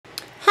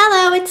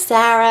Hello, it's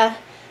Sarah,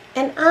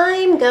 and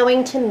I'm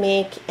going to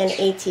make an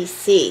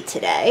ATC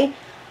today.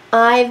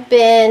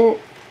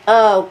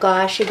 Oh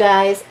gosh, you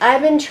guys,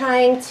 I've been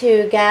trying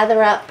to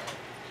gather up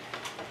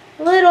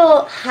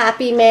little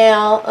Happy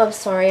Mail. Oh,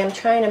 sorry, I'm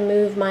trying to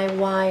move my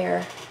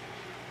wire.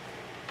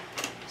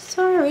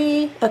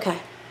 Sorry. Okay,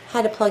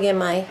 had to plug in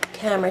my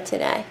camera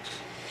today.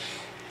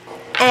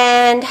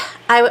 And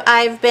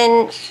I've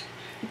been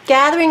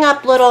gathering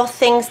up little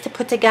things to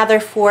put together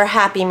for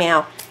Happy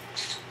Mail.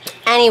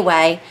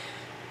 Anyway,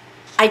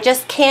 I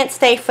just can't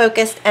stay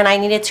focused and I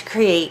needed to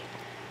create.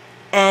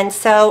 And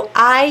so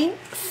I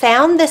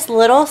found this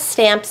little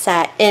stamp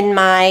set in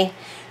my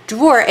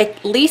drawer.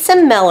 Lisa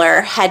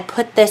Miller had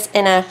put this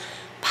in a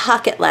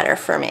pocket letter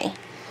for me.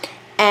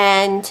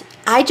 And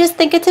I just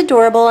think it's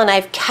adorable, and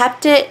I've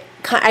kept it.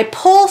 I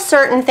pull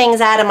certain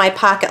things out of my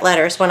pocket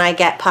letters when I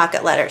get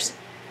pocket letters.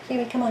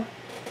 Baby, come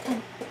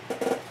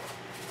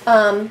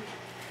on.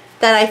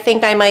 That I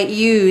think I might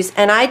use,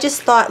 and I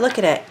just thought, look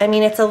at it. I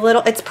mean,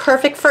 it's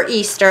perfect for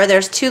Easter.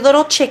 There's two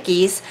little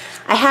chickies.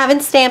 I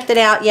haven't stamped it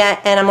out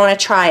yet, and I'm going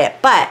to try it.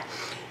 But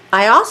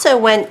I also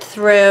went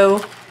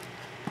through,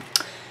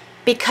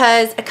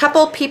 because a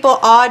couple of people,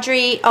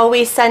 Audrey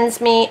always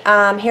sends me,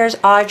 here's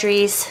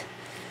Audrey's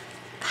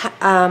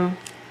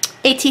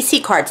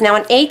ATC cards. Now,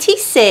 an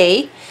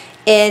ATC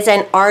is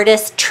an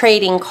artist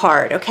trading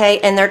card, okay?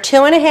 And they're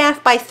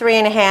 2.5 by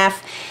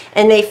 3.5,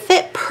 and they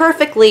fit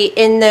perfectly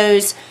in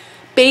those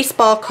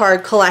baseball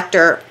card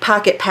collector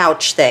pocket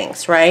pouch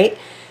things, right?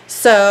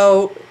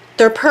 So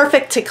they're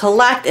perfect to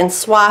collect and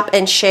swap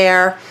and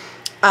share,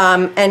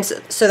 and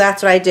so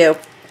that's what I do.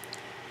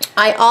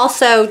 I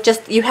also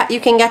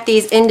you can get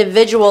these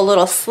individual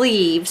little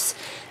sleeves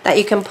that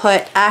you can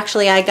put.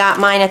 Actually, I got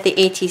mine at the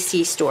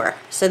ATC store.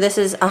 So this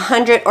is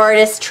 100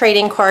 artist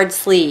trading card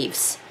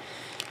sleeves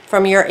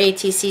from your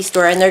ATC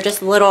store, and they're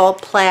just little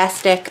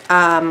plastic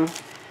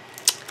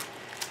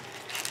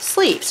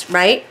sleeves,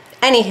 right?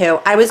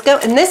 Anywho,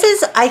 and this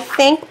is, I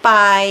think,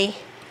 by,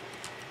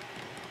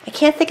 I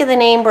can't think of the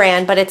name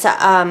brand, but it's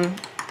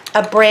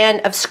a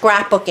brand of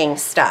scrapbooking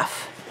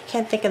stuff. I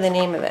can't think of the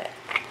name of it.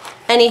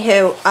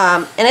 Anywho,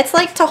 and it's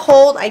like to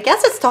hold, I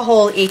guess it's to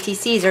hold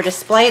ATCs or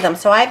display them.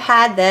 So I've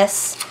had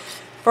this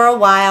for a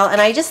while,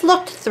 and I just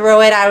looked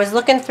through it. I was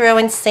looking through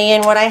and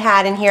seeing what I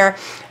had in here,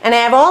 and I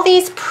have all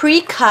these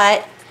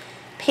pre-cut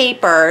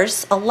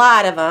papers, a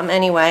lot of them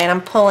anyway, and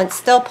I'm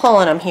still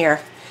pulling them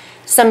here.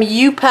 Some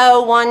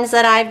Yupo ones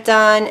that I've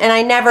done and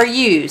I never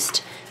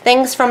used.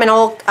 Things from an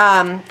old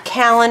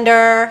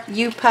calendar,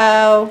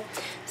 Yupo.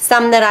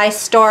 Some that I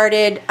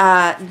started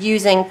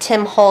using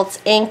Tim Holtz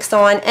inks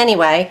on.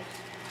 Anyway,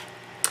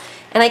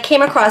 and I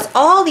came across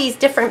all these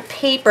different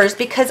papers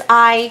because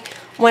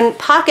when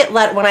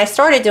I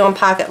started doing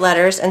pocket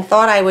letters and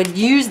thought I would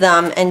use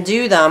them and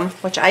do them,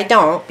 which I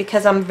don't,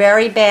 because I'm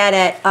very bad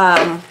at,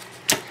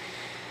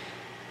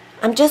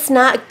 I'm just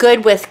not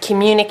good with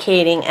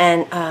communicating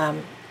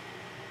and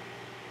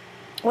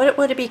what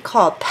would it be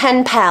called?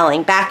 Pen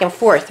paling back and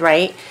forth,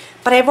 right?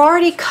 But I've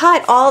already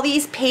cut all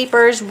these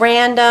papers,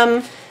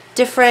 random,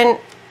 different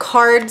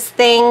cards,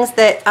 things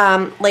that,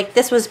 like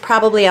this was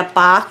probably a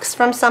box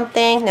from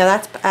something. No,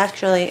 that's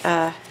actually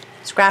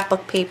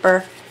scrapbook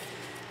paper.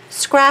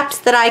 Scraps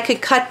that I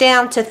could cut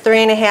down to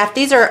 3.5.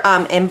 These are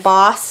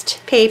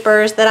embossed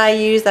papers that I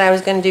use, that I was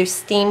going to do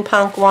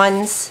steampunk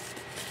ones.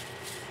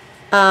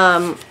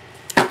 And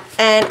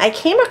I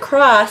came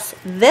across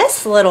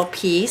this little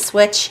piece,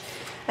 which,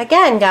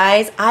 again,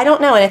 guys, I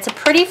don't know, and it's a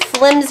pretty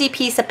flimsy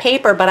piece of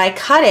paper, but I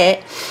cut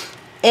it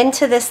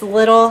into this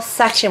little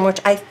section,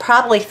 which I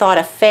probably thought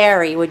a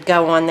fairy would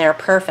go on there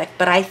perfect,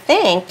 but I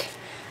think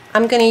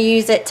I'm going to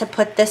use it to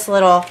put this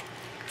little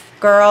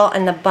girl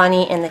and the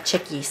bunny and the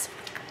chickies.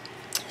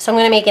 So I'm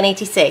going to make an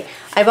ATC.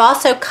 I've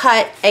also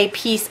cut a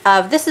piece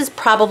of, this is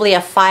probably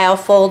a file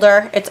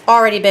folder. It's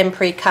already been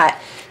pre-cut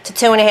to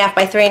 2.5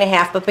 by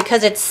 3.5, but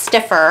because it's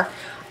stiffer,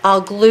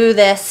 I'll glue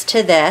this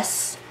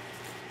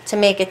to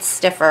make it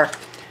stiffer.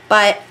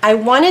 But I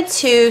wanted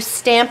to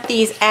stamp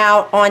these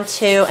out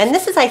onto, and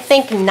this is, I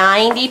think,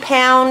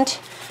 90-pound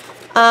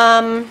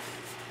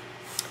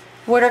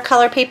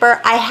watercolor paper.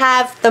 I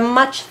have the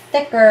much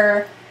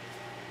thicker,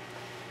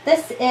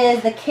 this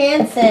is the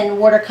Canson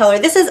watercolor.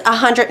 This is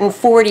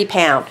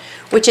 140-pound,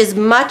 which is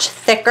much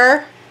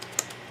thicker.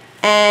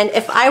 And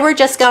if I were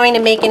just going to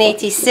make an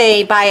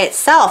ATC by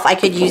itself, I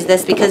could use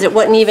this because it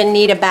wouldn't even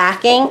need a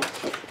backing.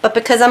 But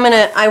because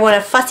I want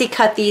to fussy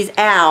cut these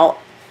out,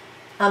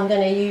 I'm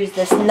going to use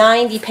this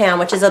 90-pound,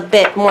 which is a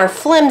bit more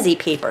flimsy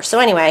paper. So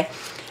anyway,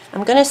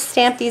 I'm going to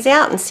stamp these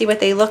out and see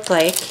what they look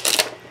like.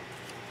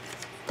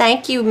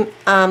 Thank you,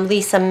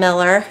 Lisa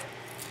Miller.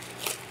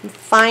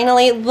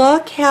 Finally,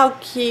 look how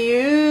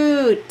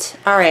cute.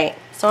 All right,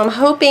 so I'm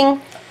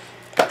hoping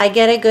I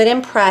get a good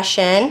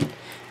impression,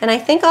 and I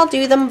think I'll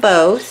do them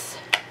both.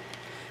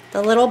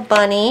 The little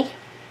bunny,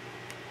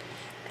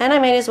 and I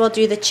might as well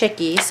do the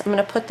chickies. I'm going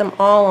to put them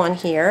all on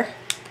here.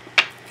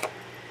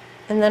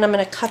 And then I'm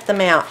going to cut them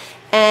out.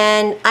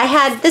 And I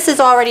had, this is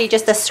already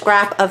just a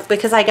scrap of,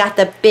 because I got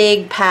the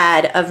big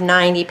pad of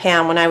 90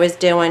 pound when I was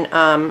doing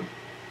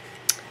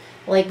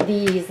like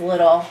these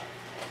little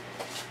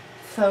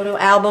photo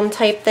album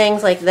type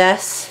things like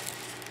this.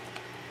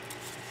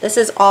 This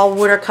is all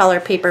watercolor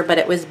paper, but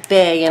it was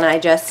big and I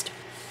just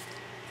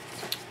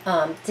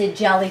did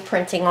jelly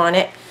printing on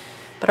it.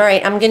 But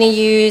alright, I'm going to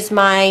use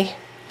my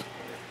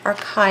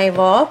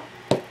archival.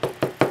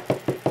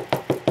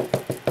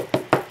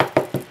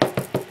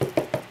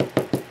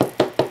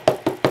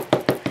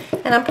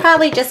 And I'm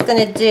probably just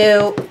going to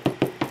do,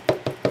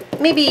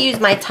 maybe use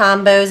my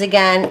Tombows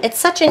again. It's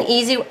such an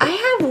easy,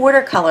 I have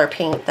watercolor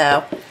paint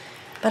though,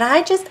 but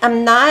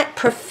I'm not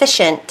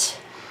proficient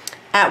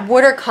at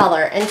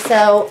watercolor, and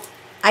so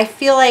I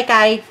feel like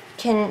I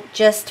can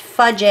just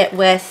fudge it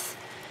with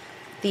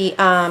the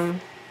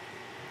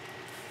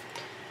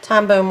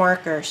Tombow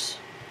markers.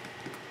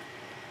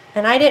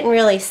 And I didn't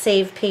really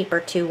save paper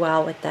too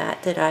well with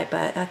that, did I?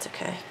 But that's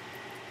okay.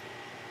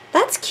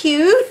 That's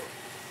cute.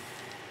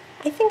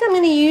 I think I'm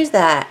going to use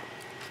that.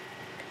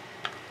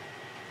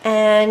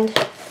 And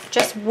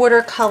just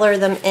watercolor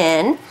them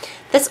in.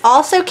 This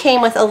also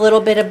came with a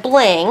little bit of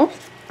bling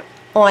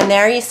on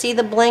there. You see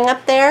the bling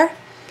up there?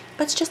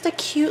 But it's just a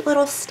cute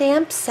little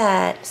stamp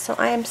set. So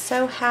I am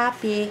so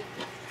happy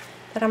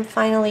that I'm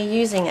finally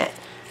using it.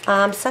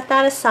 Set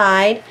that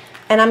aside.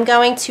 And I'm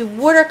going to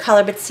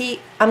watercolor, but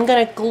see, I'm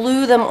going to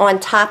glue them on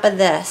top of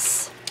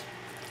this.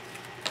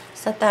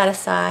 Set that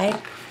aside.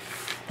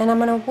 And I'm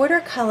going to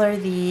watercolor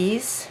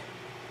these.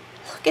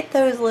 Look at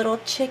those little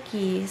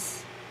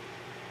chickies.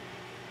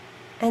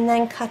 And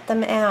then cut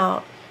them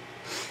out.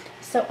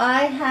 So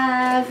I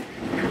have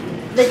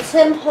the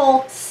Tim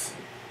Holtz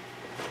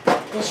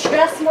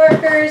Distress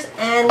markers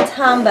and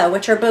Tombow,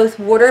 which are both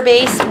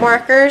water-based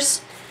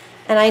markers.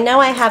 And I know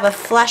I have a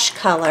flesh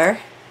color,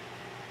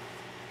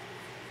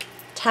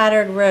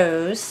 Tattered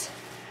Rose.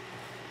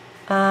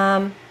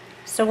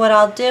 So what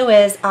I'll do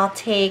is I'll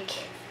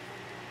take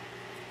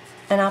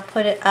and I'll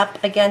put it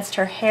up against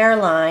her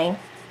hairline,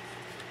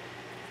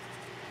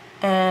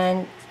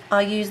 and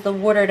I'll use the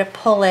water to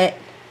pull it.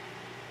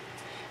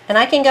 And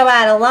I can go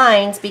out of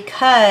lines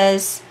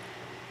because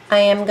I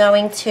am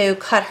going to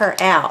cut her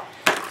out.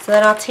 So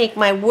then I'll take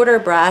my water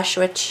brush,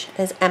 which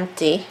is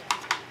empty.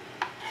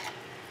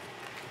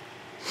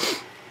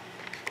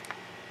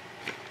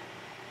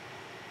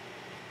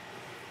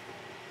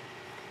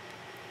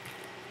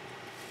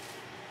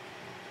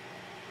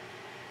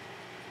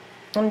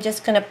 I'm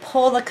just going to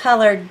pull the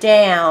color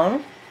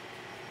down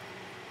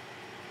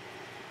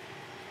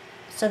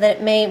so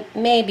that it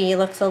maybe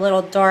looks a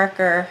little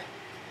darker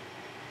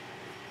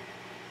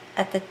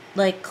at the,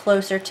 like,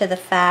 closer to the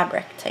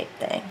fabric type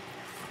thing.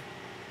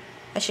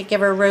 I should give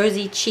her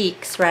rosy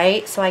cheeks,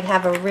 right? So I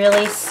have a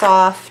really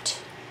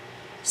soft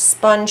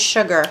spun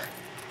sugar.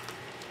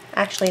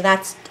 Actually,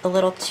 that's a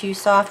little too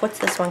soft. What's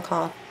this one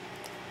called?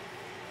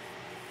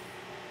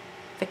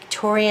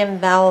 Victorian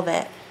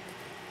Velvet.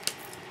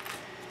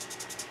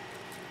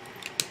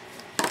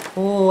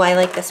 Ooh, I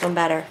like this one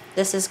better.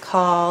 This is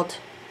called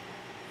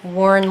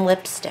Worn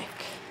Lipstick.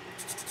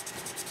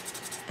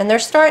 And they're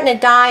starting to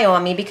die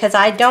on me because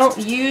I don't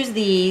use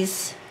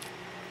these.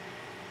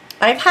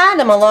 I've had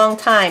them a long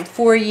time,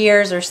 4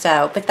 years or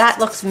so, but that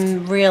looks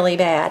really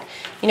bad.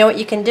 You know what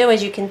you can do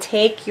is you can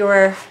take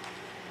your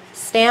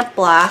stamp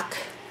block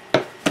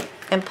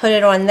and put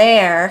it on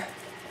there.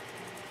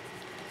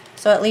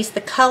 So at least the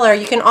color,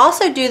 you can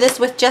also do this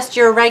with just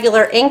your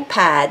regular ink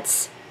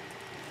pads.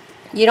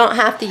 You don't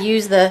have to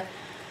use the,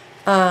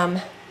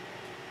 and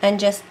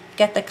just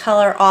get the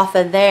color off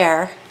of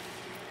there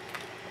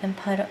and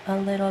put a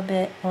little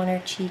bit on her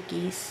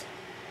cheekies.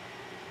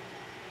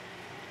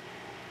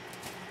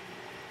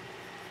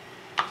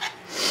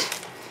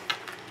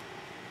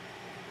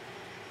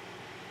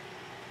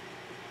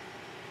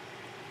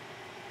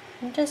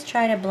 And just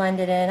try to blend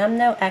it in. I'm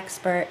no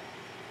expert.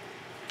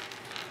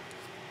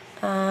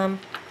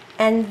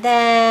 And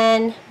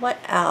then, what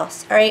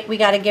else? Alright, we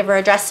got to give her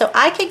a dress. So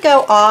I could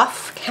go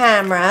off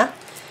camera.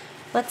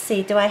 Let's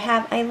see, do I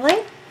have, I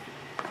like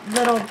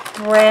little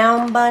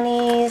brown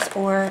bunnies,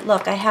 or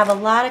look, I have a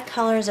lot of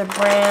colors of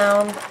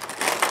brown.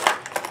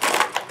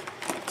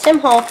 Tim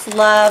Holtz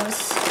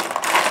loves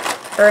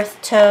earth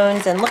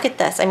tones, and look at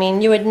this. I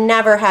mean, you would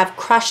never have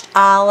crushed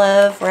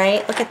olive,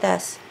 right? Look at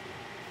this.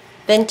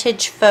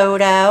 Vintage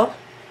photo.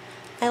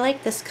 I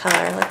like this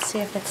color. Let's see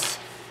if it's...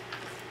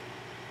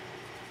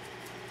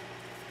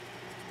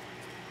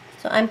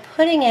 So I'm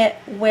putting it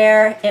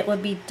where it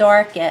would be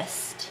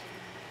darkest.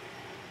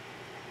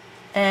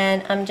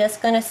 And I'm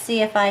just going to see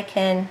if I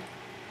can...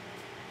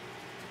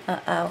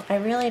 Uh-oh, I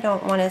really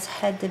don't want his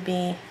head to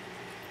be...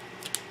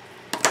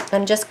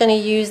 I'm just going to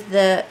use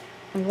the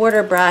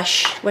water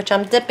brush, which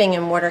I'm dipping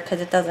in water because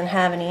it doesn't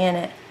have any in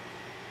it.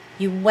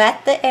 You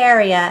wet the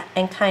area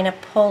and kind of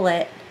pull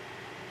it.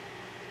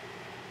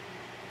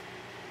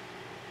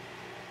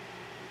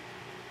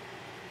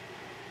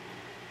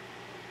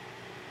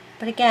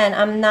 But again,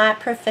 I'm not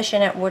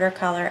proficient at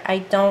watercolor. I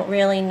don't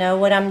really know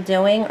what I'm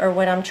doing or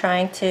what I'm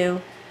trying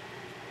to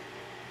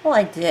Well,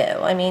 I do.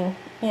 I mean,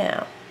 you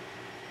know,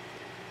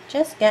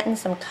 just getting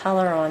some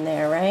color on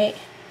there, right?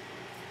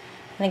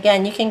 And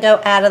again, you can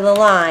go out of the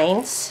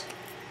lines.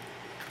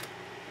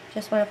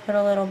 Just want to put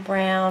a little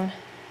brown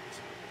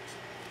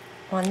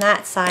on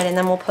that side, and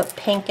then we'll put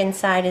pink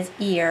inside his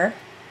ear.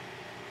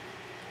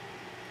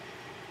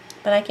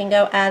 But I can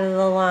go out of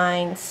the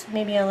lines,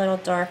 maybe a little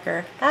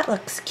darker. That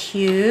looks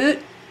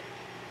cute.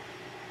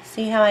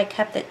 See how I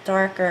kept it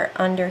darker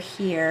under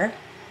here?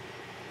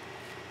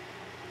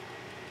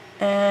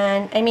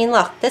 And I mean,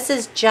 look, this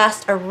is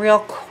just a real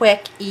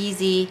quick,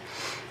 easy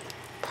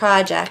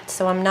project,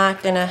 so I'm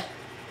not gonna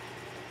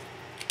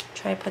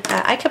try to put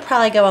that. I could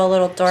probably go a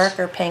little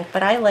darker pink,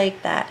 but I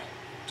like that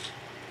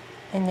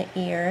in the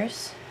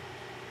ears.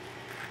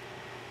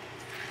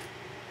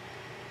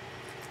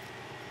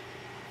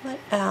 What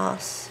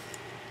else?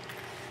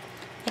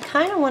 I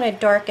kind of want to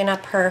darken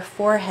up her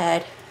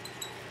forehead.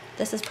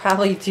 This is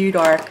probably too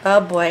dark.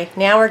 Oh boy,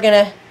 now we're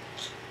gonna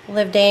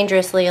live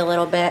dangerously a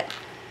little bit.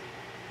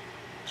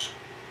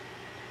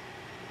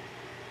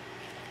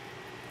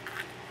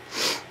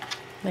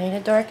 Might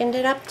have darkened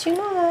it up too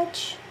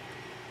much.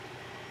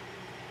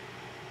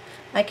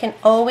 I can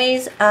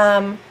always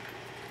do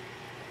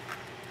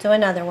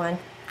another one.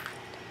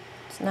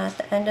 It's not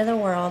the end of the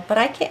world, but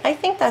I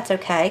think that's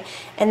okay.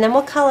 And then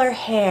we'll color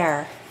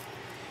hair.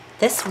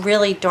 This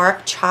really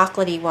dark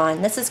chocolatey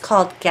one. This is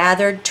called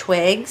Gathered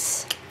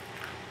Twigs.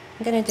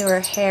 I'm gonna do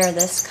her hair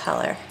this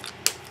color.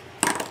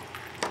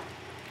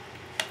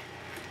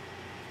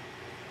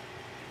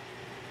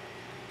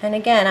 And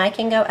again, I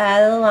can go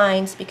out of the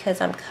lines because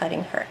I'm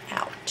cutting her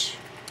out.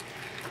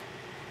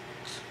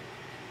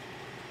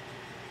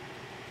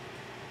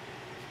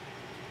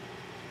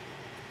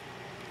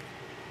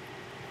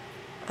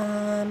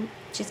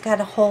 She's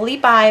got a Holy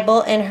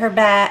Bible in her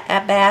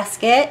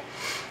basket.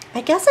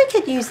 I guess I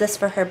could use this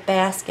for her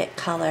basket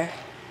color.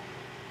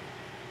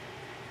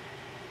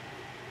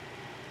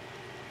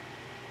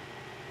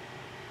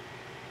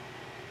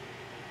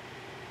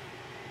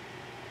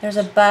 There's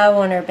a bow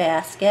on her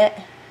basket.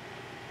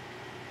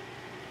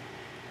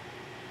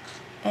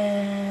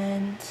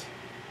 And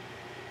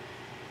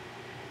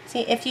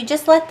see, if you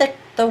just let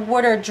the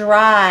water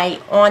dry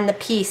on the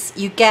piece,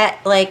 you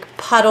get like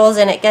puddles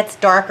and it gets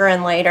darker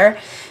and lighter.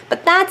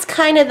 But that's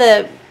kind of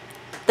the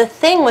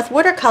thing with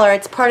watercolor.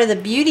 It's part of the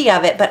beauty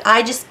of it, but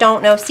I just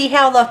don't know. See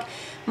how, look,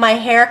 my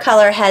hair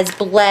color has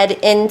bled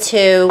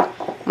into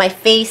my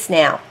face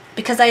now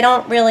because I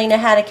don't really know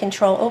how to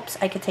control. Oops,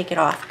 I could take it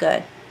off.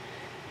 Good.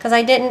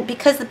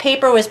 Because the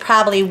paper was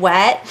probably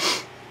wet.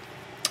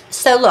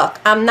 So look,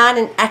 I'm not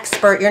an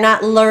expert. You're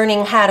not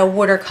learning how to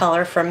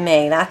watercolor from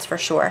me, that's for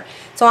sure.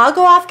 So I'll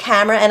go off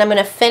camera and I'm going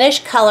to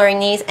finish coloring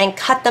these and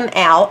cut them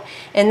out,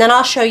 and then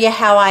I'll show you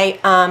how I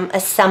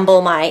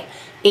assemble my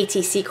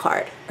ATC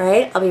card. All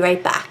right, I'll be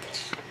right back.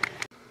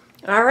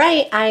 All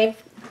right,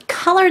 I've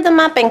colored them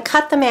up and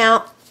cut them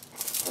out,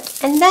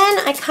 and then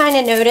I kind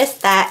of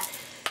noticed that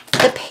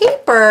the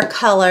paper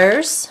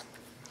colors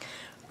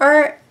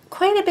are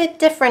quite a bit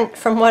different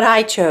from what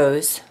I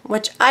chose,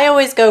 which I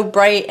always go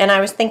bright, and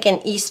I was thinking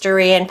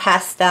Eastery and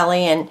pastel-y,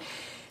 and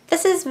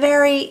this is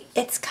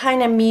it's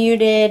kind of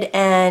muted,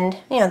 and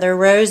you know, there are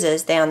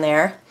roses down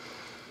there.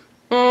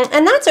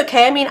 And that's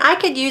okay. I mean, I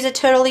could use a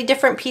totally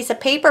different piece of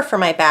paper for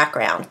my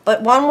background,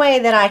 but one way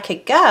that I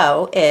could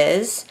go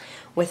is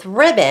with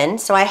ribbon.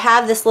 So I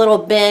have this little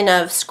bin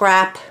of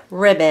scrap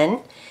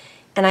ribbon,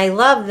 and I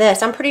love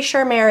this. I'm pretty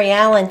sure Mary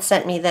Ellen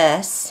sent me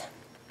this.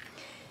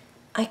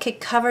 I could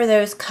cover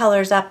those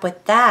colors up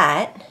with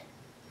that.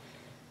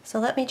 So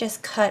let me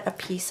just cut a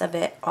piece of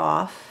it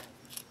off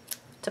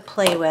to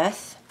play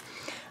with.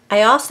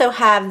 I also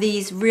have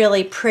these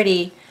really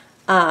pretty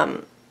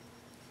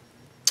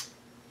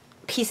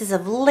pieces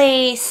of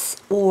lace,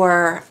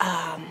 or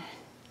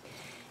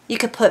you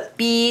could put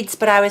beads,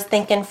 but I was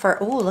thinking for,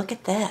 ooh, look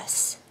at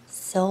this,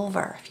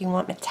 silver if you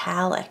want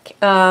metallic.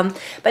 But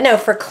no,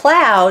 for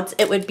clouds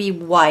it would be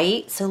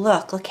white. So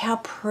look how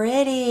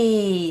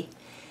pretty.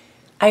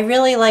 I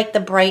really like the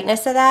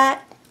brightness of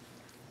that.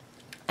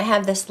 I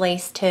have this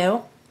lace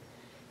too.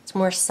 It's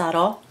more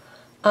subtle.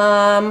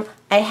 I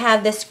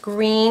have this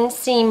green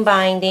seam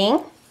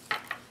binding.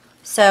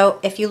 So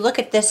if you look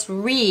at this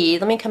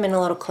reed, let me come in a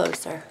little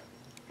closer.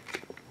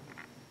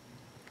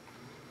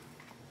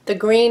 The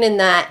green in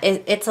that,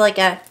 it's like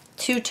a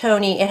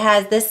two-tony. It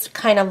has this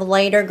kind of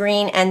lighter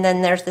green, and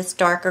then there's this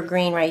darker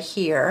green right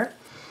here.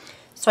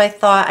 So I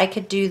thought I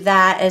could do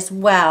that as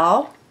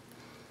well.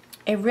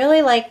 I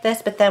really like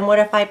this, but then what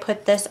if I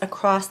put this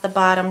across the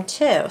bottom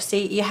too?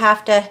 See, you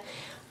have to,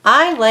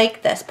 I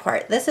like this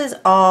part. This is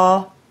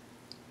all,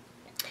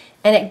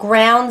 and it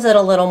grounds it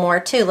a little more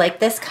too. Like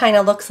this kind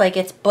of looks like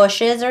it's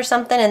bushes or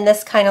something, and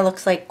this kind of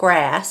looks like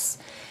grass.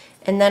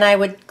 And then I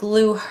would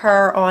glue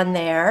her on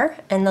there,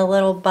 and the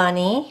little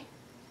bunny,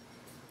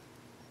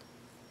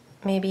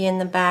 maybe in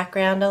the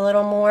background a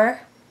little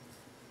more.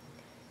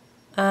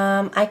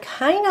 I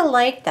kind of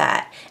like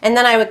that. And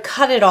then I would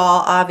cut it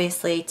all,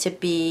 obviously, to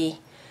be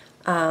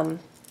the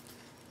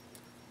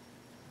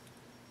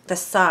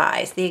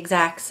size, the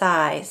exact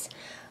size.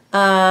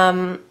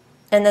 And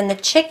then the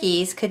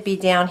chickies could be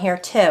down here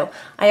too.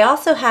 I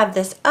also have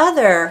this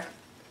other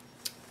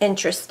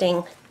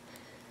interesting,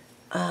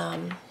 I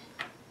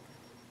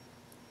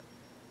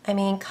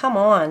mean, come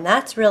on,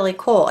 that's really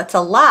cool. It's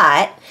a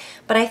lot,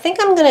 but I think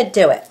I'm going to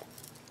do it.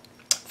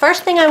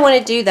 First thing I want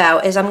to do though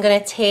is I'm going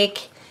to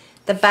take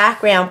the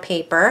background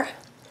paper.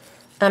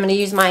 I'm going to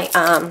use my,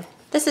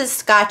 this is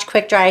Scotch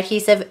Quick Dry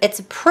Adhesive.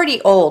 It's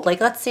pretty old.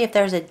 Like, let's see if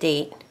there's a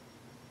date.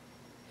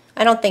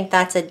 I don't think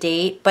that's a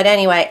date, but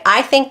anyway,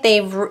 I think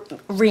they've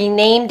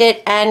renamed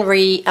it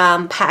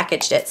and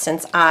packaged it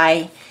since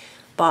I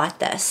bought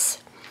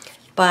this.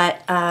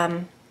 But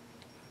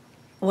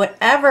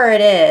whatever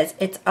it is,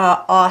 it's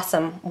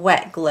awesome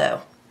wet glue.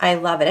 I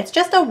love it. It's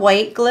just a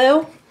white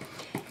glue,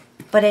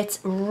 but it's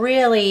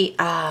really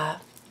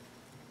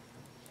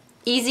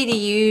easy to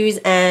use,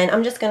 and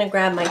I'm just going to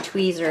grab my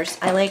tweezers.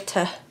 I like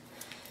to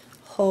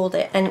hold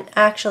it, and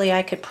actually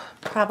I could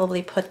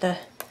probably put the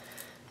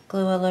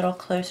glue a little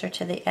closer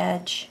to the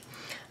edge.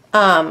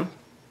 And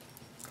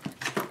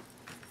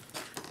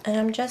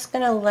I'm just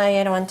going to lay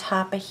it on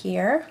top of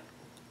here.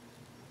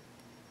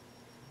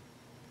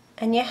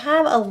 And you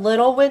have a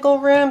little wiggle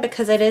room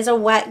because it is a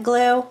wet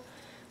glue,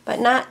 but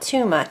not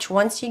too much.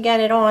 Once you get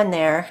it on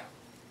there,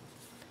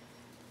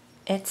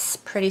 it's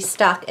pretty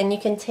stuck. And you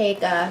can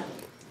take a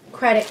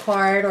credit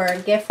card or a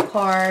gift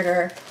card,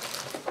 or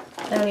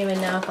I don't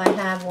even know if I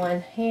have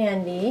one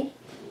handy,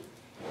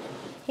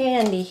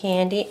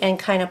 and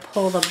kind of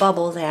pull the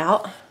bubbles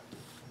out.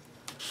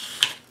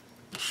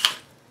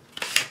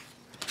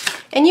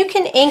 And you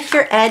can ink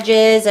your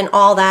edges and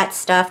all that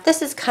stuff.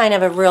 This is kind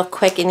of a real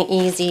quick and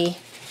easy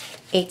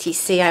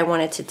ATC I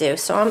wanted to do.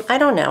 So I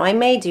don't know, I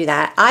may do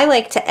that. I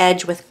like to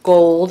edge with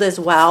gold as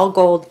well,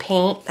 gold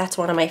paint. That's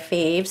one of my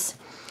faves.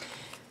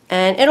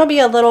 And it'll be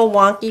a little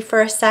wonky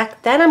for a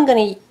sec. Then I'm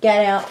going to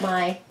get out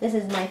this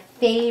is my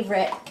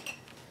favorite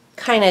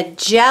kind of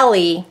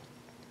jelly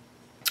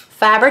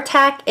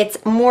Fabri-Tac.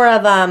 It's more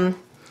of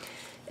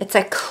it's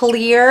a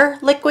clear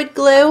liquid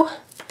glue,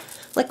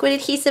 liquid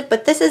adhesive,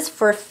 but this is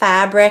for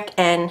fabric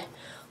and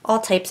all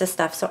types of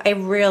stuff, so I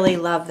really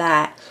love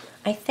that.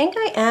 I think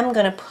I am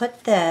going to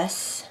put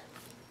this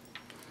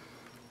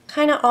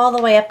kind of all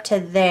the way up to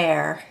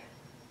there.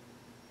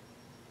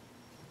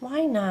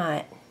 Why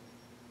not?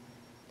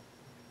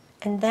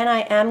 And then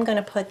I am going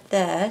to put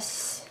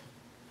this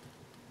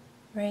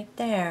right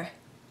there.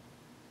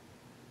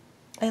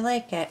 I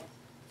like it.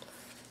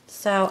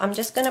 So I'm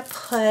just going to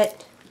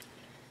put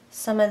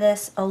some of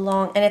this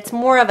along, and it's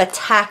more of a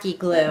tacky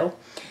glue,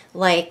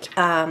 like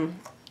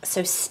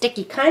so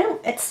sticky. Kind of,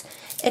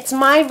 it's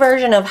my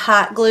version of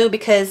hot glue,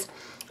 because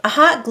a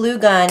hot glue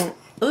gun,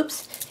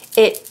 oops,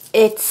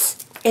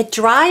 it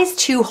dries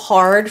too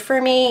hard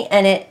for me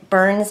and it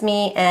burns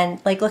me. And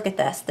like, look at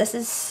this. This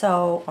is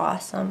so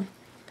awesome.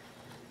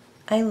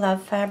 I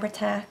love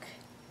Fabri-Tac.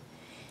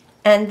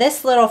 And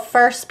this little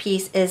first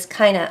piece is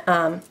kind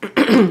of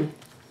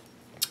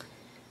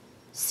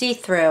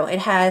see-through. It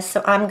has,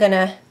 so I'm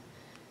gonna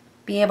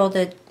be able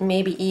to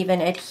maybe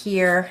even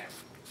adhere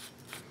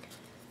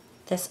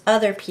this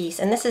other piece,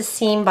 and this is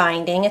seam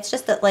binding. It's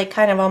just like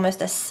kind of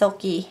almost a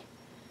silky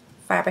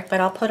fabric,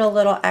 but I'll put a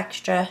little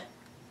extra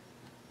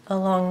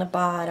along the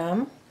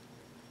bottom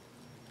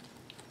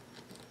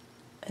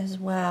as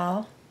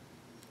well.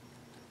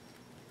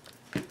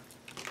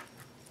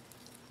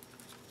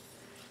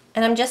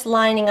 And I'm just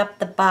lining up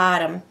the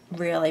bottom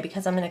really,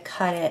 because I'm going to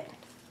cut it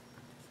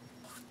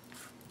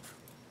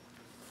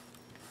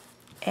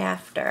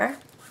after.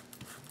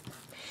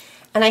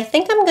 And I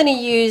think I'm going to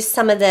use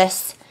some of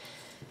this,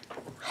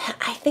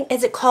 I think,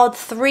 is it called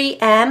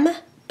 3M?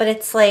 But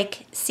it's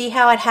like, see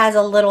how it has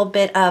a little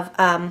bit of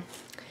a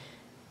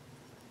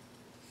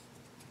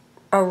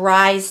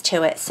rise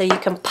to it, so you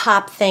can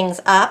pop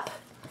things up.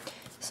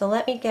 So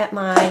let me get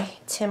my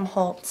Tim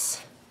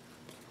Holtz.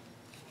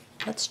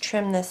 Let's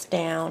trim this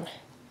down.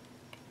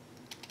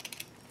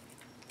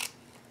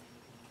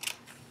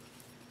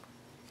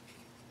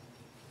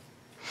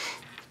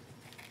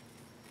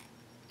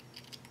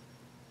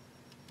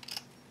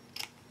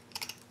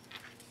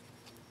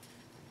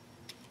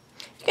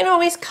 You can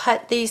always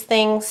cut these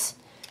things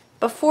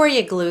before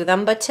you glue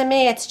them, but to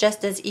me it's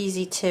just as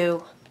easy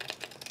to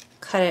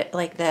cut it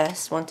like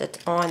this once it's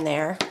on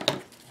there.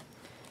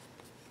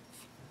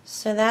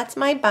 So that's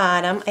my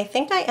bottom. I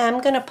think I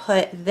am going to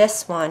put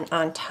this one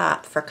on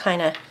top for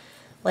kind of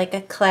like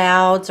a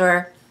clouds,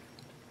 or,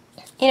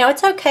 you know,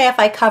 it's okay if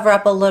I cover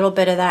up a little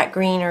bit of that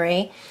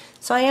greenery.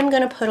 So I am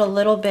going to put a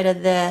little bit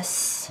of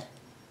this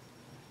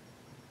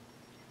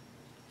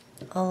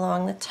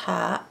along the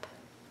top.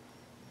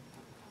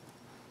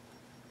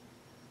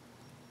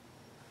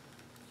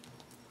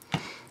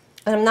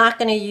 And I'm not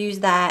going to use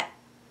that.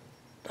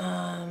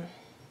 I'm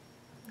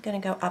going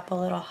to go up a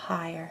little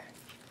higher.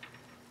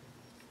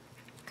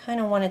 Kind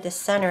of wanted to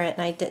center it,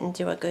 and I didn't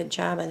do a good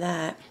job of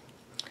that.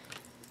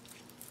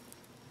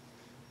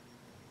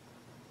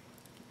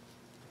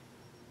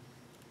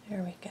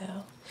 There we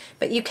go.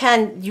 But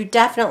you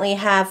definitely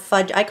have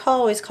fudge. I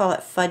always call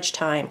it fudge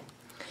time.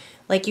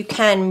 like you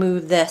can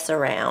move this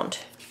around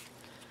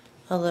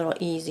a little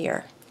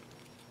easier.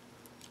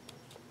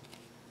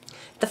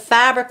 The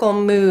fabric will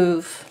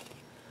move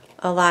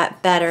a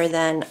lot better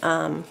than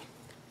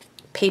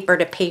paper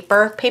to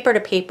paper. Paper to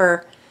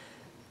paper,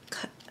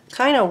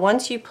 kind of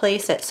once you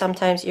place it,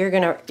 sometimes you're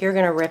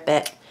gonna rip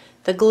it.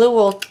 The glue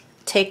will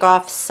take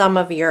off some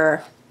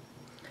layers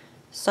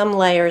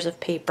of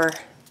paper.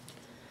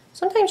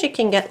 Sometimes you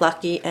can get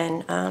lucky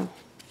and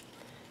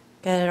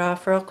get it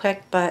off real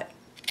quick, but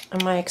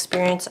in my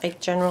experience, I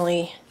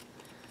generally...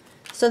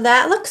 So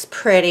that looks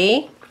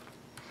pretty.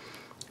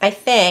 I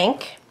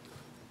think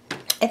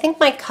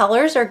my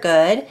colors are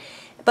good,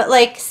 but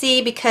like,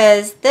 see,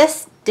 because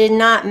this did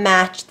not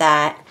match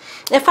that.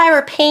 If I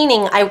were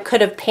painting, I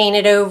could have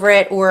painted over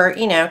it or,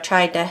 you know,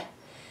 tried to...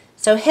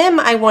 So him,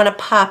 I want to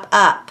pop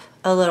up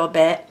a little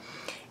bit.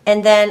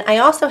 And then I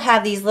also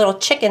have these little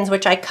chickens,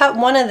 which I cut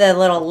one of the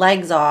little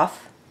legs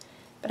off.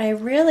 But I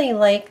really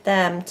like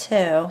them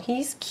too.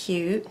 He's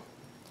cute.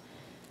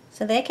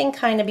 So they can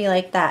kind of be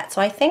like that.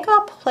 So I think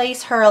I'll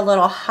place her a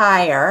little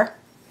higher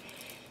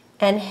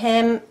and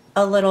him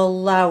a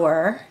little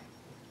lower.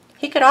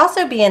 He could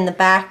also be in the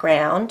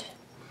background.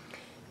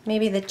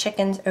 Maybe the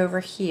chicken's over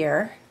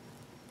here.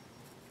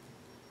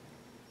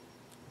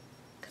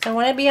 Because I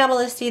want to be able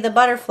to see the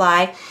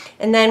butterfly.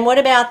 And then what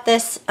about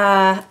this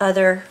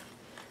other...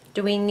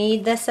 Do we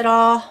need this at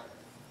all?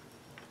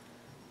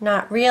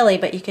 Not really,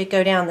 but you could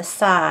go down the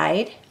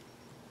side.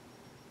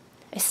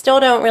 I still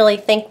don't really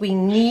think we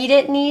need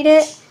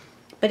it,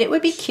 but it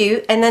would be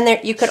cute. And then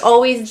there, you could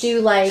always do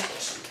like,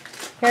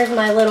 here's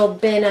my little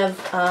bin of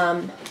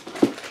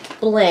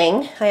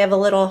bling. I have a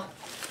little,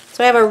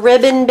 so I have a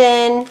ribbon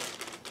bin,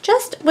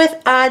 just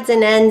with odds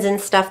and ends and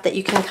stuff that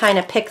you can kind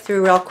of pick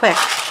through real quick.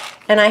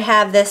 And I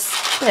have this,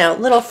 you know,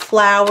 little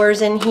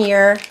flowers in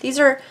here. These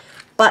are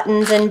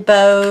buttons and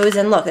bows,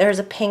 and look, there's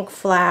a pink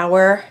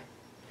flower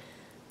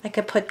I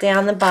could put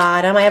down the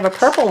bottom. I have a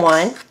purple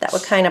one that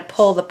would kind of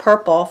pull the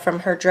purple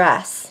from her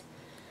dress.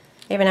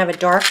 I even have a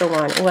darker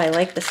one. Oh, I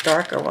like this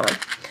darker one.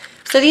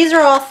 So these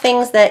are all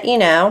things that, you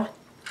know,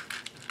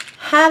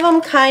 have them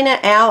kind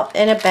of out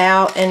and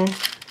about. And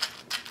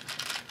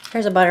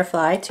here's a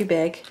butterfly, too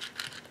big.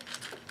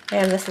 I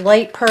have this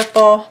light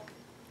purple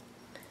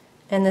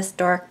and this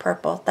dark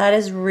purple. That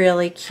is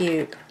really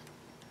cute.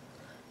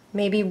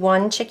 Maybe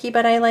one chickie,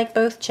 but I like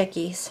both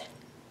chickies.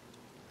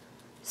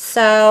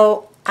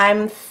 So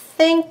I'm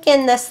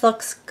thinking this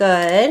looks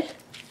good.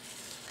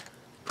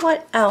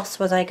 What else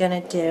was I gonna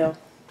do?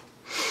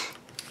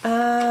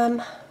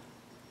 I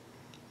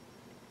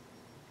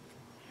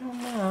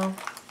don't know.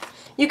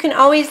 You can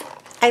always,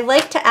 I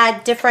like to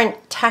add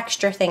different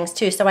texture things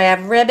too. So I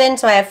have ribbon,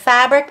 so I have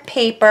fabric,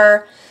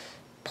 paper,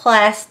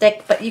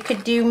 plastic, but you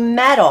could do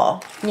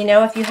metal. You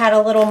know, if you had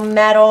a little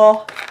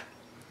metal,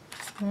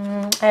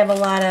 I have a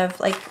lot of,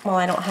 like, well,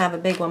 I don't have a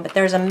big one, but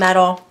there's a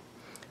metal.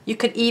 You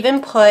could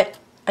even put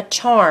a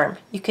charm.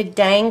 You could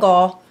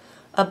dangle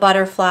a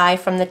butterfly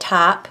from the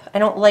top. I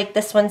don't like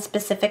this one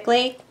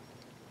specifically,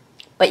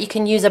 but you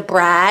can use a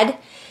brad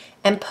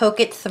and poke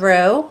it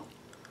through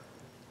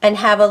and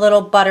have a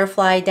little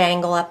butterfly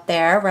dangle up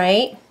there,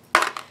 right?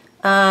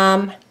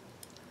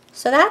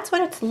 So that's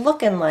what it's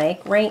looking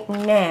like right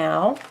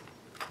now.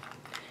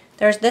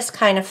 There's this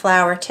kind of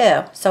flower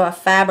too. So a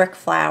fabric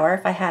flower,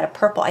 if I had a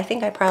purple, I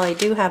think I probably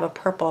do have a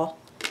purple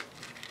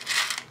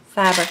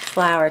fabric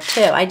flower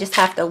too. I just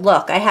have to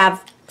look. I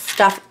have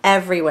stuff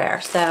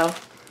everywhere. So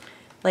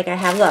like I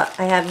have, look,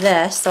 I have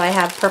this. So I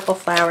have purple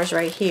flowers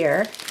right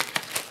here.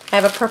 I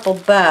have a purple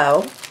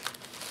bow.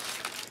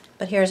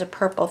 But here's a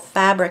purple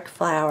fabric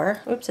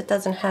flower. Oops, it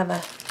doesn't have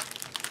a,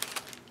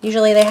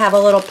 usually they have a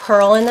little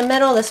pearl in the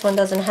middle. This one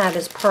doesn't have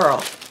his pearl.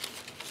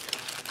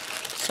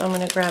 So I'm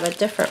going to grab a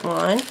different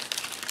one.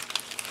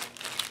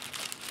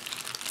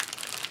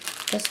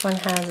 This one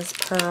has his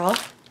pearl.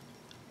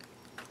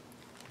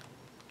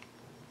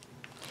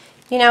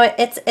 You know,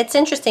 it's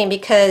interesting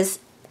because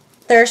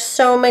there's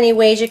so many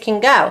ways you can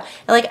go.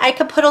 Like I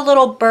could put a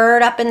little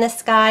bird up in the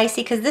sky,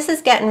 see, because this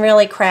is getting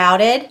really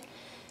crowded.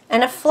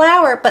 And a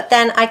flower, but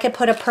then I could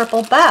put a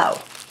purple bow.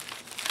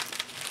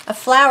 A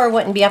flower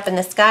wouldn't be up in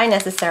the sky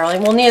necessarily.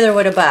 Well, neither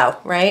would a bow,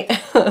 right?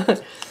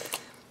 But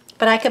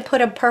I could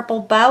put a purple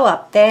bow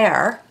up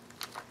there.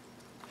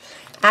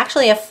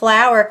 Actually, a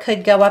flower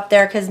could go up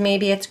there because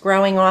maybe it's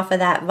growing off of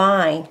that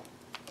vine.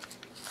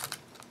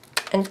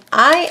 And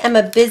I am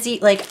a busy,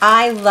 like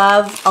I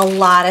love a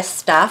lot of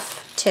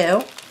stuff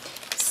too.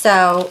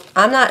 So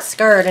I'm not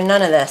scared of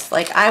none of this.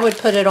 Like I would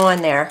put it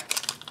on there.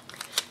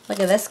 Look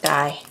at this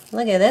guy.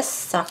 Look at this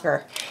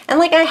sucker. And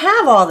like I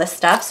have all this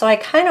stuff, so I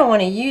kind of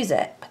want to use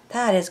it. But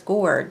that is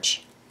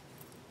gorge.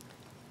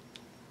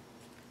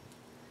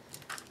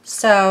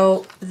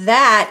 So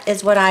that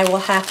is what I will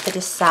have to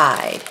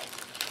decide.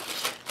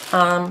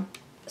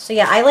 So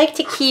yeah, I like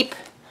to keep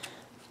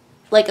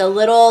like a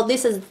little,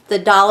 this is the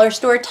dollar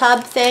store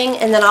tub thing,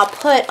 and then I'll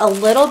put a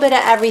little bit of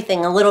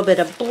everything, a little bit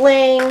of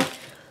bling.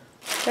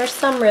 There's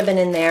some ribbon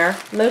in there,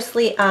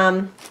 mostly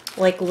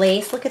like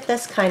lace. Look at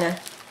this kind of,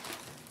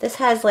 this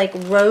has like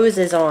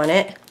roses on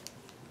it.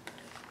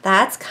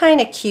 That's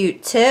kind of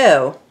cute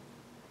too.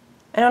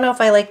 I don't know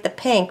if I like the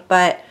pink,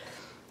 but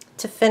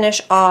to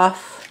finish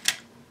off,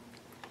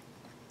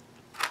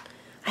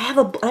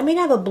 I might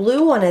have a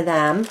blue one of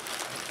them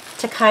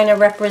to kind of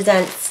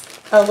represent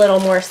a little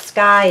more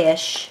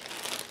skyish.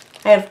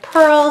 I have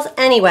pearls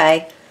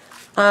anyway.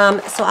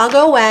 So I'll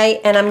go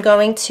away and I'm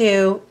going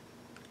to,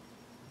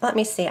 let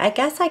me see, I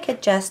guess I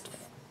could just,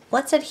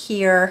 let's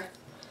adhere.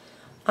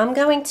 I'm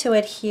going to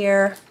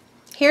adhere.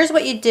 Here's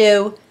what you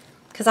do,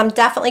 because I'm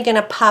definitely going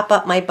to pop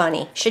up my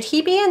bunny. Should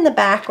he be in the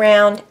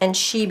background and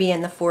she be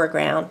in the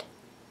foreground?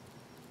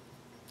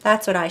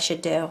 That's what I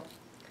should do.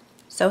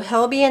 So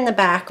he'll be in the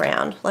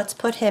background. Let's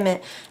put him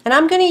in. And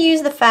I'm going to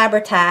use the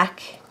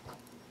Fabri-Tac.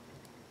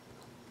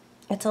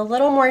 It's a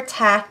little more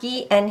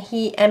tacky, and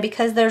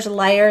because there's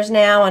layers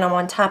now and I'm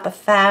on top of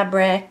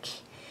fabric,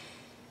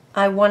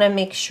 I want to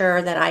make sure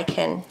that I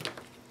can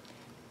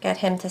get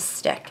him to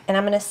stick. And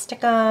I'm going to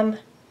stick him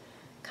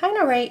kind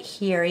of right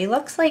here. He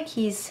looks like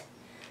he's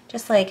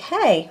just like,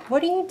 hey,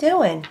 what are you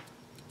doing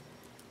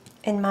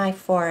in my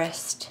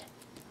forest?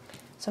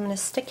 So I'm going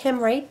to stick him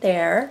right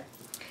there.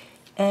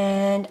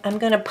 And I'm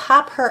going to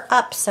pop her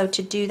up. So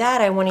to do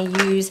that, I want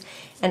to use,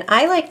 and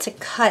I like to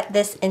cut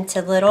this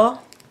into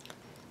little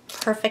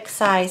perfect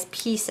size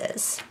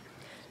pieces.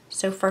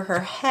 So for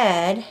her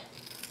head,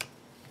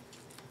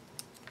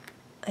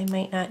 I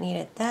might not need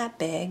it that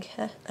big.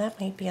 That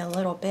might be a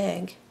little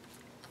big.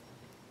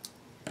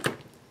 But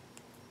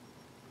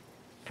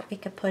we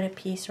could put a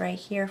piece right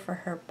here for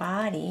her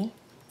body.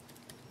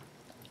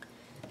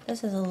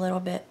 This is a little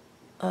bit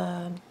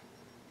for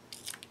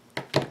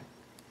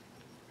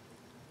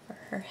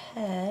her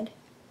head.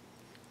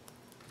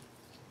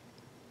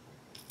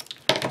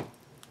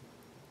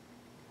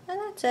 And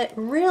that's it.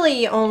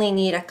 Really, you only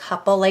need a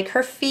couple. Like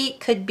her feet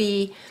could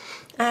be,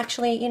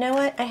 actually, you know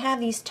what? I have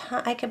these,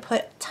 I could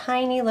put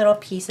tiny little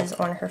pieces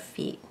on her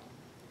feet.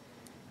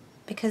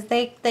 Because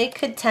they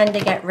could tend to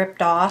get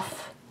ripped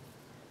off.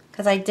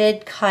 Because I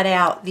did cut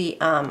out the,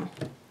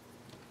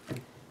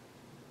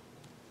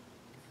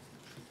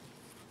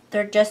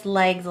 they're just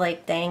legs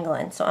like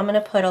dangling. So I'm going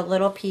to put a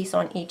little piece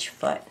on each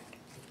foot.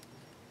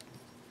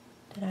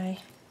 And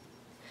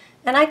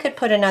I could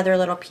put another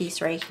little piece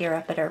right here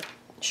up at her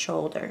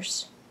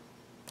shoulders.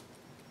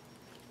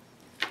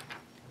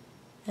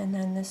 And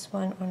then this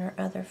one on her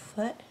other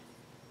foot.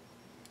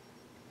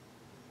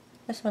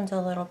 This one's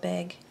a little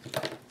big.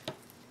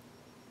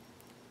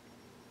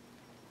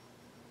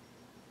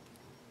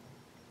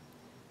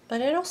 But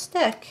it'll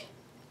stick.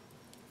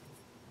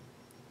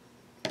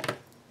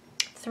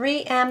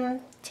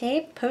 3M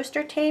tape,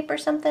 poster tape or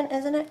something,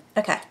 isn't it?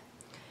 Okay.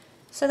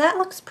 So that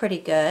looks pretty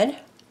good.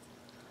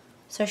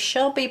 So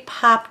she'll be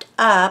popped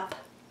up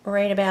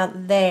right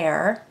about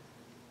there.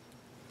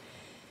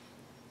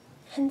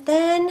 And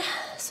then,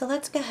 so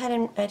let's go ahead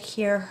and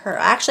adhere her.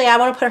 Actually, I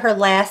want to put her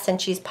last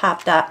since she's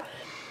popped up.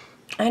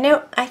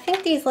 I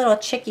think these little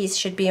chickies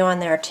should be on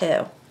there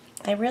too.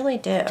 I really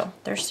do.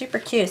 They're super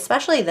cute,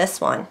 especially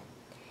this one.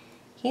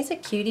 He's a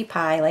cutie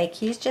pie, like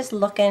he's just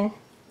looking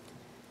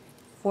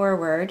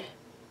forward.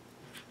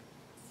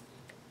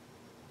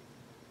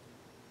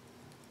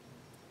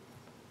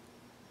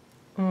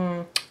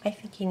 I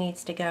think he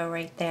needs to go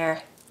right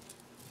there.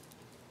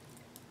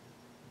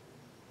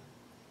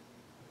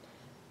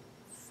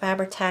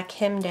 Fabri-Tac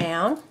him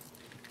down.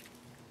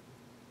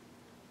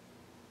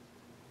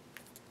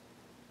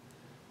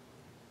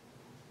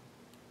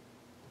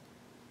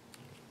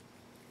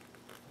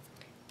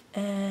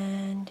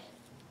 And,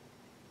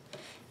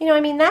 you know,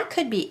 I mean, that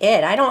could be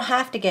it. I don't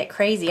have to get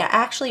crazy. I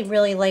actually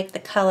really like the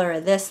color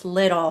of this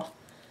little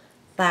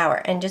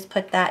flower, and just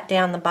put that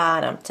down the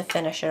bottom to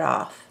finish it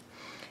off.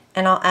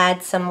 And I'll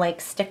add some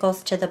like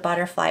stickles to the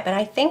butterfly, but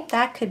I think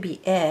that could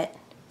be it.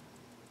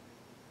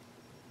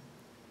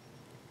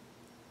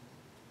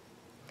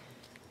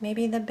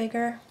 Maybe the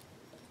bigger.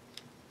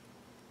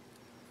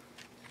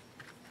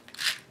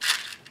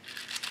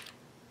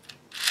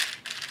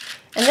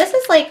 And this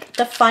is like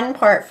the fun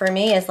part for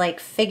me, is like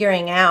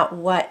figuring out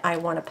what I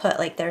want to put.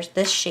 Like there's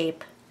this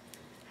shape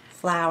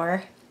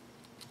flower.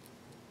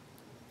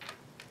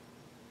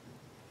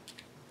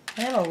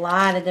 I have a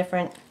lot of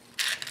different,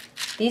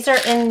 these are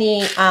in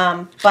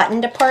the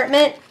button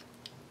department.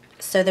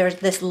 So there's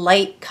this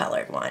light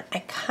colored one. I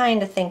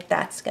kind of think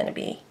that's going to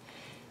be,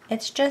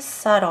 it's just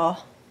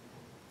subtle.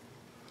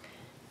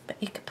 But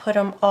you could put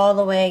them all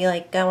the way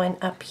like going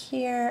up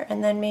here,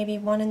 and then maybe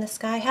one in the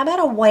sky. How about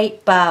a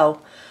white bow?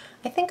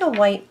 I think a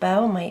white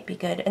bow might be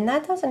good, and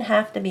that doesn't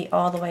have to be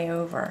all the way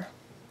over.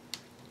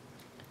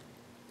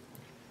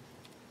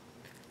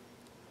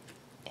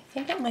 I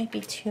think it might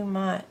be too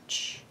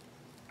much.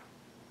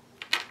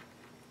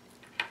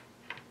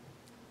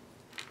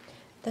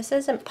 This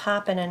isn't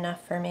popping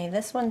enough for me.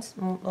 This one's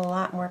a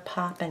lot more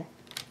popping.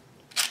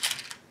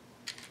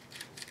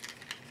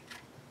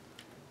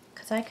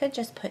 Because I could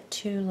just put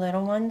two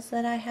little ones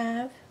that I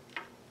have.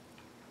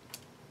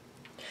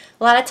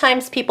 A lot of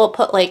times people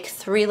put like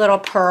 3 little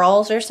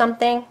pearls or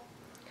something.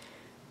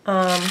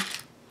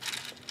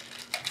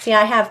 See,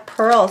 I have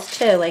pearls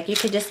too. Like you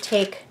could just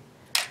take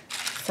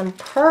some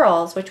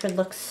pearls, which would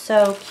look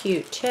so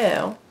cute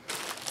too.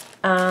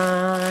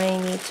 I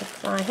need to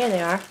find, here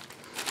they are.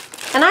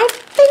 And I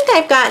think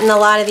I've gotten a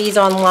lot of these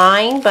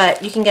online,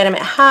 but you can get them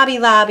at Hobby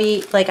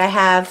Lobby. Like I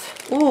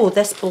have, ooh,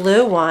 this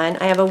blue one.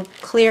 I have a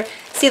clear,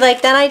 see,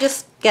 like then I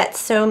just get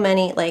so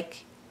many,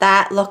 like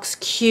that looks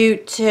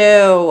cute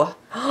too.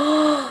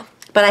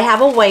 But I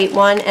have a white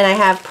one and I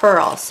have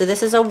pearls. So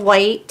this is a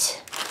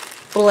white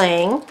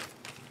bling.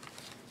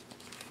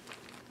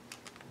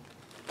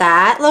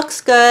 That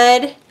looks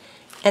good.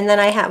 And then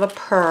I have a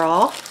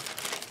pearl.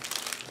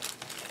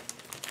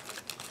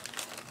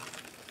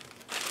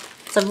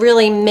 It's a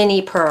really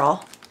mini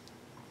pearl.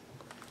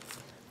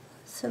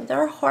 So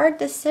they're hard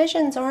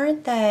decisions,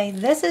 aren't they?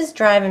 This is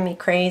driving me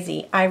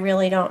crazy. I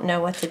really don't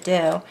know what to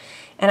do.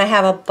 And I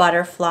have a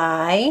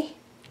butterfly.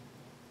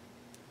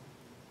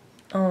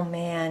 Oh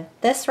man.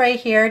 This right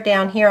here,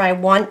 down here, I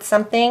want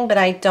something, but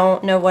I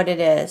don't know what it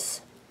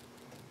is.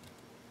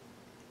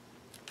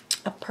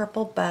 A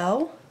purple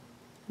bow?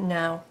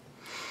 No.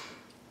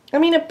 I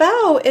mean, a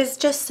bow is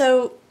just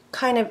so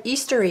kind of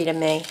Eastery to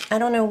me. I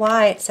don't know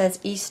why it says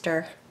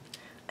Easter.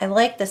 I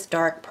like this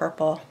dark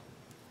purple.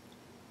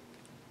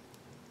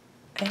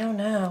 I don't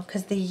know,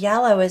 because the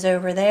yellow is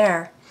over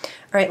there.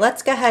 All right,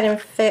 let's go ahead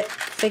and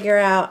figure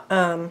out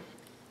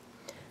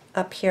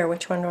up here,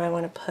 which one do I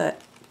want to put?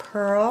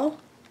 Pearl,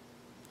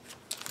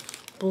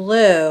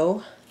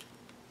 blue,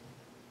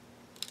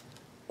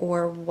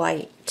 or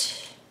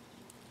white?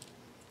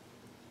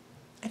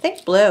 I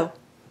think blue.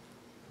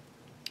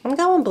 I'm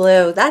going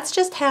blue. That's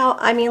just how,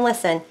 I mean,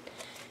 listen,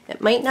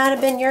 it might not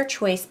have been your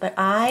choice, but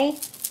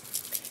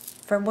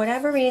for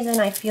whatever reason,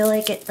 I feel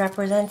like it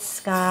represents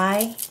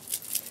sky.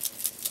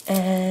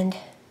 And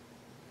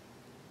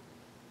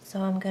so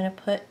I'm going to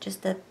put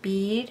just a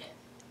bead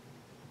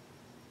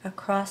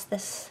across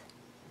this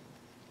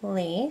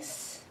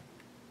lace.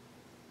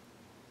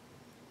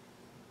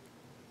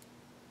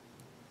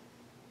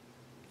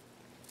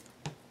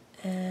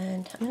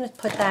 And I'm going to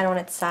put that on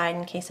its side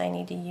in case I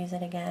need to use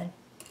it again.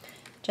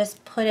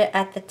 Just put it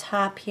at the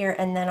top here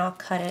and then I'll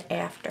cut it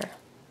after.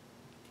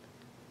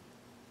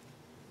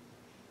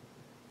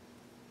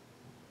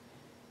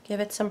 Give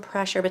it some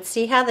pressure, but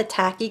see how the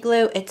tacky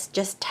glue, it's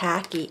just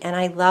tacky, and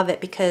I love it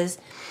because,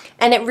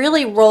 and it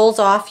really rolls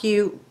off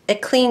you,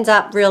 it cleans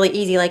up really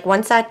easy. Like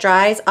once that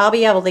dries, I'll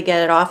be able to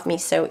get it off me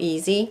so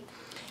easy.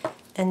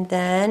 And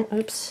then,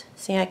 oops,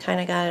 see, I kind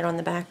of got it on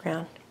the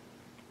background.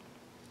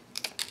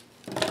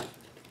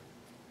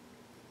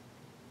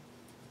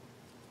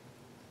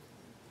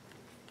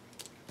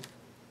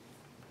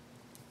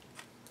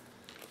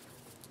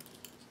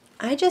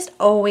 I just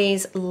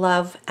always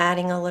love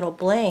adding a little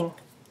bling.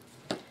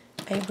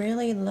 I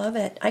really love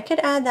it. I could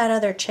add that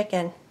other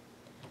chicken.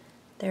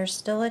 There's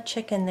still a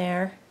chicken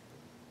there.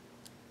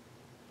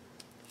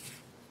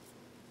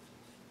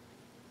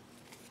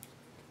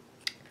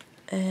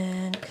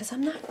 And because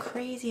I'm not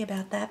crazy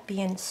about that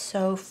being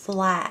so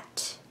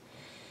flat.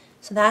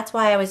 So that's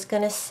why I was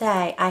going to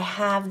say I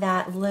have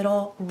that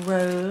little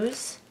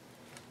rose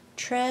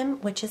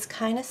trim, which is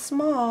kind of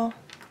small.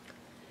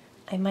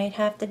 I might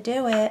have to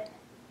do it.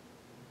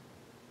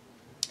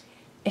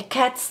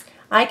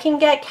 I can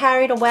get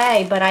carried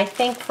away, but I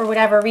think for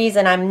whatever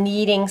reason I'm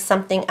needing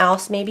something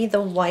else. Maybe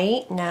the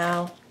white?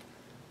 No.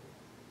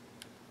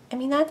 I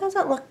mean, that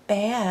doesn't look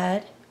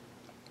bad.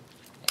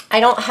 I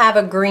don't have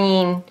a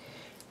green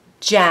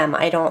gem,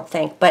 I don't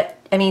think, but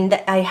I mean,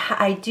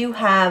 I do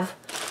have,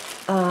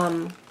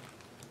 probably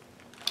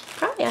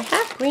I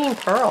have green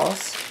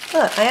pearls.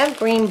 Look, I have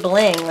green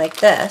bling like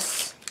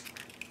this.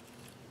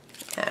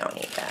 I don't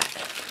need that.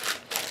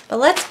 But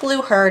let's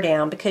glue her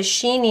down because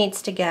she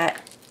needs to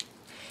get,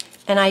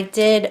 and I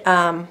did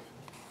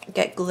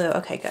get glue.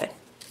 Okay, good.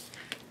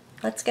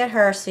 Let's get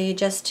her. So you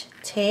just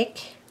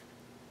take,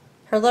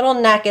 her little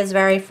neck is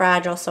very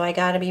fragile, so I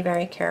got to be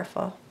very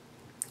careful.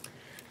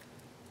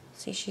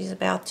 See, she's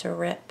about to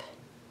rip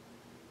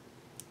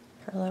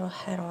her little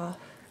head off.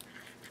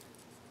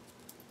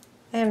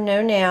 I have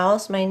no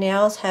nails. My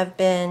nails have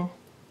been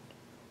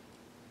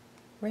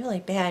really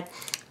bad.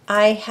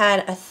 I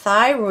had a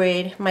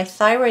thyroid, my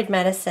thyroid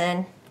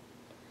medicine,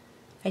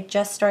 I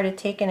just started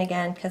taking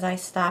again because I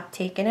stopped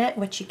taking it,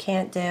 which you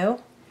can't do.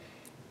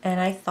 And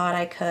I thought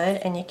I could,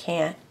 and you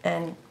can't.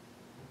 And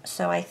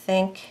so I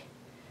think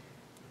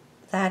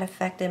that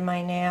affected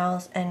my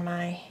nails and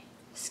my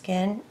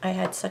skin. I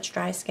had such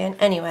dry skin.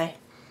 Anyway,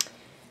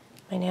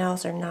 my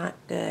nails are not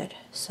good.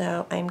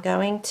 So I'm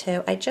going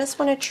to, I just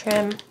want to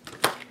trim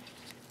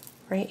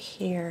right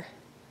here.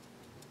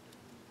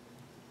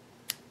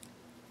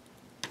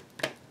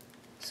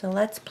 So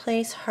let's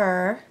place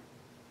her.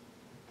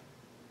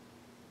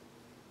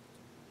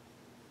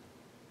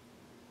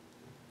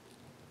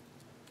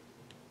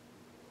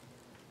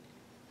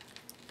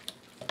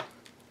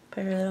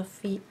 Put her little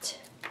feet.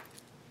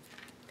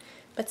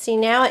 But see,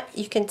 now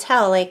you can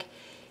tell, like,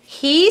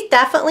 he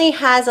definitely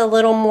has a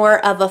little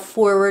more of a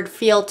forward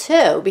feel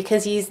too,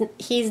 because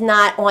he's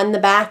not on the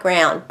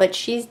background, but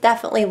she's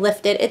definitely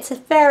lifted. It's a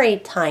very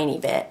tiny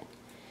bit.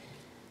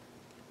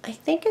 I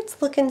think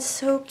it's looking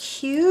so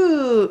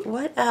cute.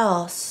 What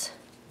else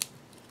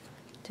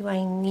do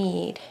I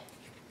need?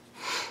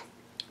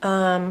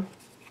 I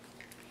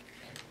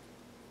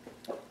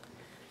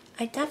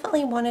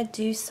definitely want to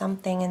do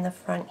something in the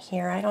front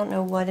here. I don't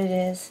know what it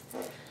is.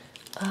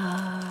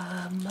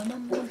 I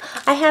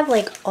have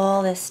like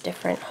all this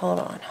different, hold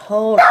on.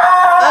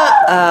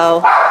 Uh-oh.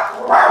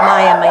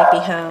 Maya might be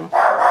home.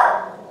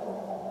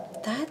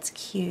 That's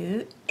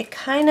cute.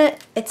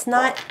 It's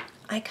not,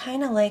 I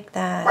kind of like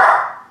that.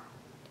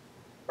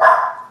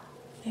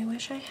 I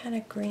wish I had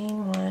a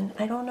green one.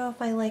 I don't know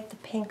if I like the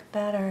pink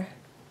better.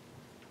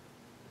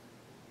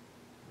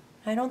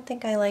 I don't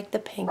think I like the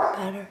pink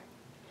better.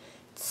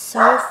 It's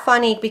so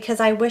funny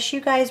because I wish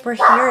you guys were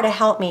here to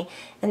help me.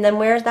 And then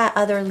where's that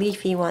other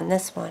leafy one?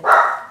 This one. This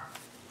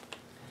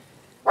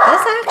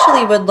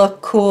actually would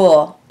look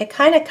cool. It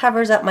kind of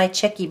covers up my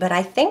chickie, but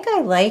I think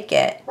I like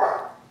it.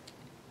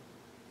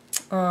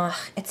 Ugh,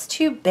 it's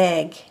too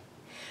big.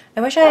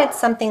 I wish I had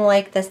something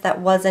like this that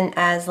wasn't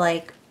as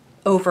like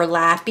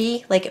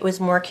overlappy, like it was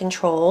more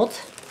controlled.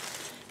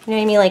 You know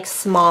what I mean? Like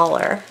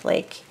smaller,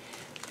 like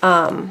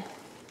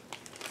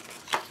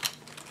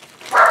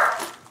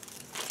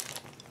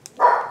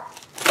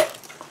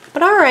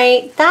but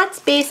alright, that's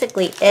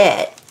basically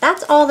it.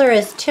 That's all there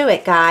is to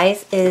it,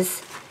 guys,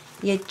 is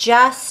you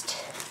just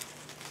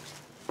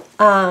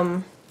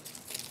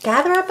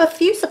gather up a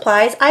few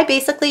supplies. I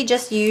basically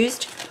just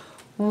used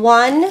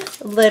one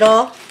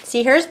little,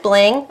 see here's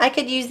bling. I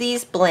could use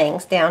these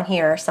blings down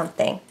here or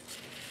something.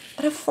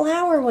 But a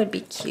flower would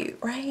be cute,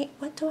 right?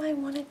 What do I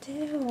want to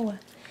do?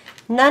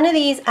 None of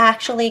these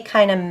actually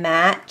kind of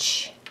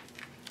match.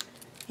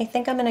 I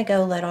think I'm going to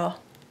go little.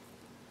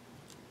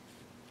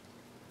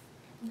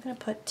 I'm going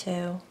to put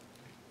 2.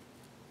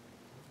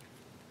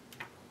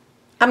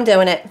 I'm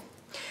doing it.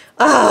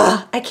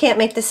 Ugh, I can't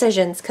make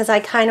decisions because I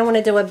kind of want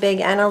to do a big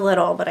and a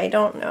little, but I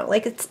don't know.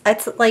 Like it's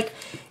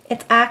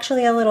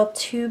actually a little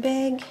too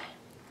big.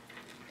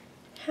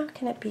 How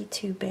can it be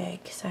too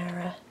big,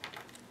 Sarah?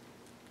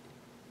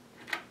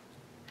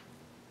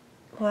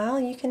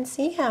 Well, you can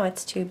see how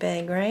it's too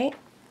big, right?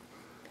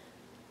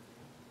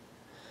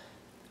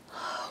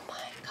 Oh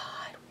my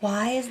God,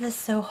 why is this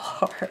so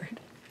hard?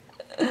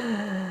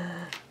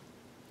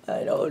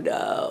 I don't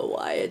know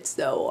why it's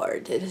so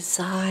hard to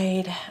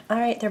decide. All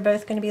right, they're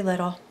both going to be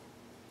little.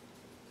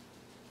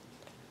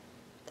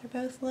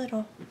 They're both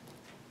little.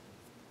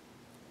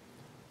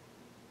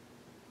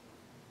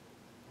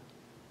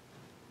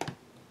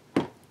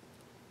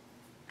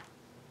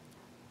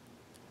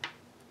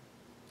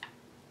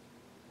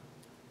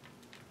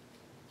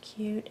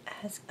 Cute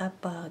as a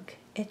bug.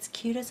 It's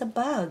cute as a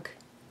bug.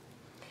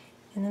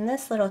 And then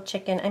this little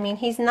chicken, I mean,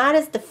 he's not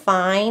as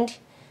defined.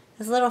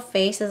 His little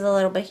face is a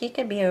little, but he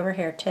could be over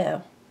here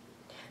too.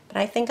 But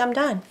I think I'm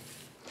done.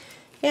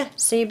 Yeah,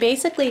 so you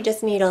basically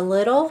just need a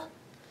little,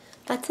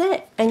 that's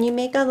it. And you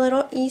make a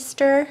little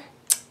Easter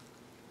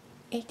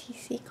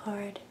ATC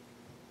card.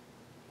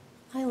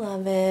 I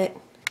love it.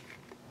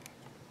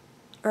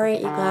 All right,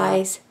 you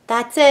guys,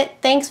 that's it.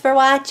 Thanks for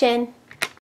watching.